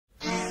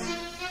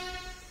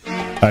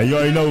You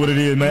already know what it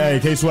is, man. Hey,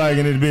 K-Swag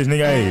in this bitch,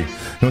 nigga. Hey, you know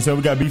what I'm saying?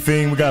 We got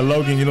B-Fiend, we got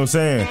Logan, you know what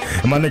I'm saying?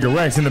 And my nigga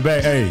Rax in the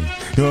back, hey, you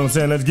know what I'm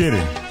saying? Let's get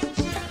it.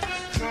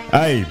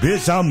 Hey,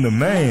 bitch, I'm the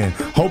man.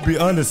 Hope you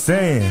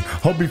understand.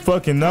 Hope you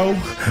fucking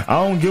know.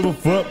 I don't give a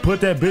fuck.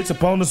 Put that bitch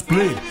up on the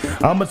split.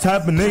 I'm a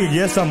type of nigga.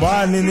 Yes, I'm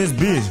riding in this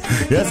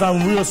bitch. Yes,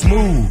 I'm real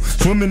smooth.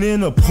 Swimming in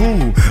the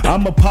pool.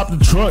 I'ma pop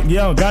the trunk.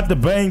 Yeah, I got the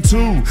bang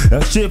too.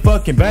 That shit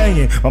fucking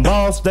banging. My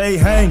balls stay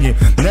hanging.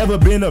 Never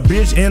been a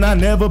bitch and I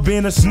never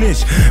been a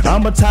snitch.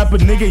 I'm a type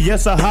of nigga.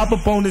 Yes, I hop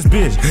up on this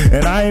bitch.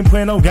 And I ain't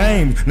playing no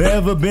games.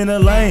 Never been a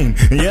lame.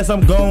 And yes,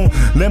 I'm gon'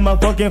 let my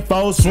fucking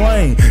foe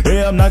swing.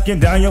 Yeah, I'm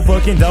knocking down your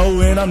fucking door.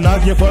 And I'm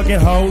knocking your fucking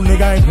hoe,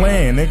 nigga. I ain't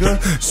playing,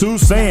 nigga. Sue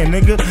saying,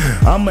 nigga,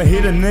 I'ma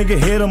hit a nigga,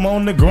 hit him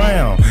on the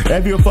ground.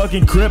 If you a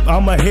fucking crip,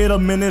 I'ma hit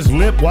him in his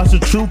lip. Watch the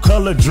true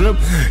color drip.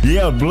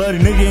 Yeah, bloody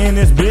nigga in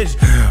this bitch.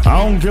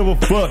 I don't give a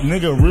fuck,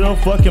 nigga. Real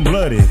fucking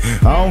bloody.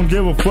 I don't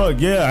give a fuck,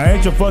 yeah, I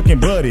ain't your fucking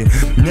buddy.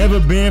 Never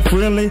been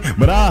friendly,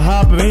 but I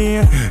hop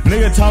in.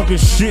 Nigga talking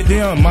shit,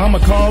 damn, mama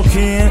call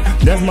Ken.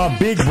 That's my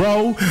big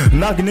bro.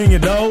 Knocking in your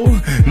door,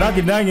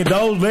 knocking down your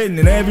door, letting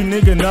every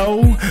nigga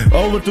know.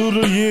 Over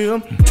through the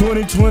year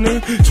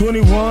 2020,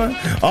 21,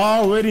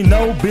 already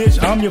know,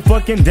 bitch, I'm your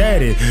fucking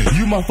daddy.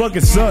 You my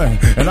fucking son,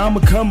 and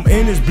I'ma come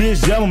in this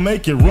bitch, I'ma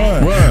make it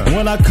run.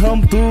 When I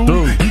come through,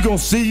 you gon'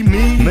 see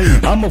me.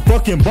 I'ma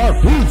fucking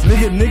bark, woo,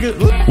 nigga,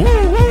 woo,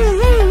 woo,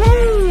 woo,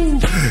 woo.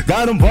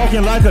 Got him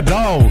barking like a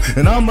dog,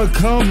 and I'ma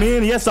come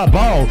in, yes I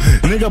ball.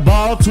 Nigga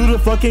ball to the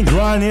fucking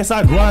grind, yes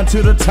I grind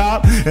to the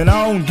top. And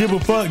I don't give a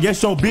fuck,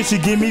 yes your bitch she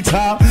give me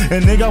top.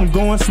 And nigga I'm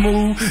going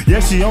smooth,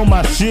 yes she on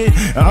my shit.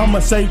 And I'ma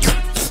say,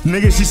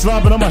 nigga, she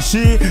slopping on my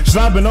shit,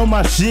 slopping on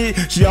my shit.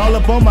 She all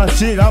up on my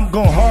shit. I'm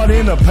going hard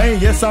in the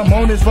paint. Yes, I'm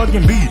on this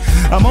fucking beat.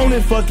 I'm on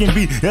this fucking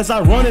beat. Yes,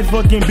 I run this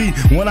fucking beat.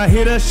 When I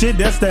hear that shit,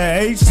 that's the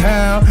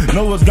H-Town.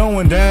 Know what's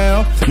going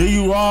down. Yeah,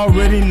 you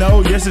already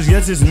know. Yes,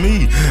 it's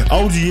me.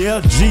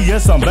 OGLG.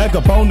 Yes, I'm back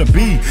up on the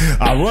beat.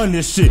 I run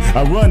this shit.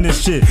 I run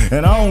this shit.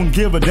 And I don't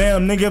give a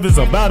damn, nigga, if it's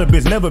about a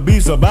bitch. Never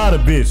beats about a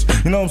bitch.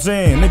 You know what I'm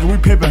saying? Nigga, we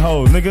pimpin'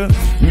 hoes, nigga.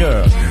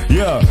 Yeah.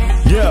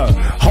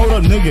 Hold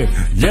up, nigga.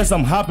 Yes,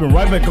 I'm hopping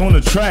right back on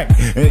the track,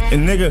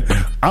 and nigga,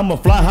 I'ma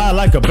fly high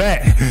like a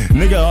bat.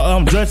 Nigga,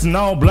 I'm dressing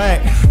all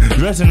black,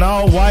 dressing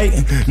all white.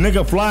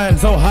 Nigga, flying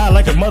so high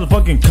like a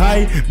motherfucking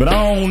kite, but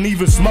I don't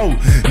even smoke.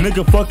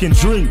 Nigga, fucking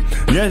drink,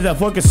 yes, that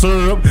fucking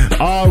syrup.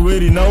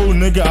 Already know,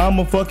 nigga, I'm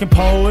a fucking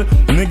poet.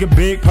 Nigga,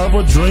 big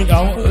purple drink.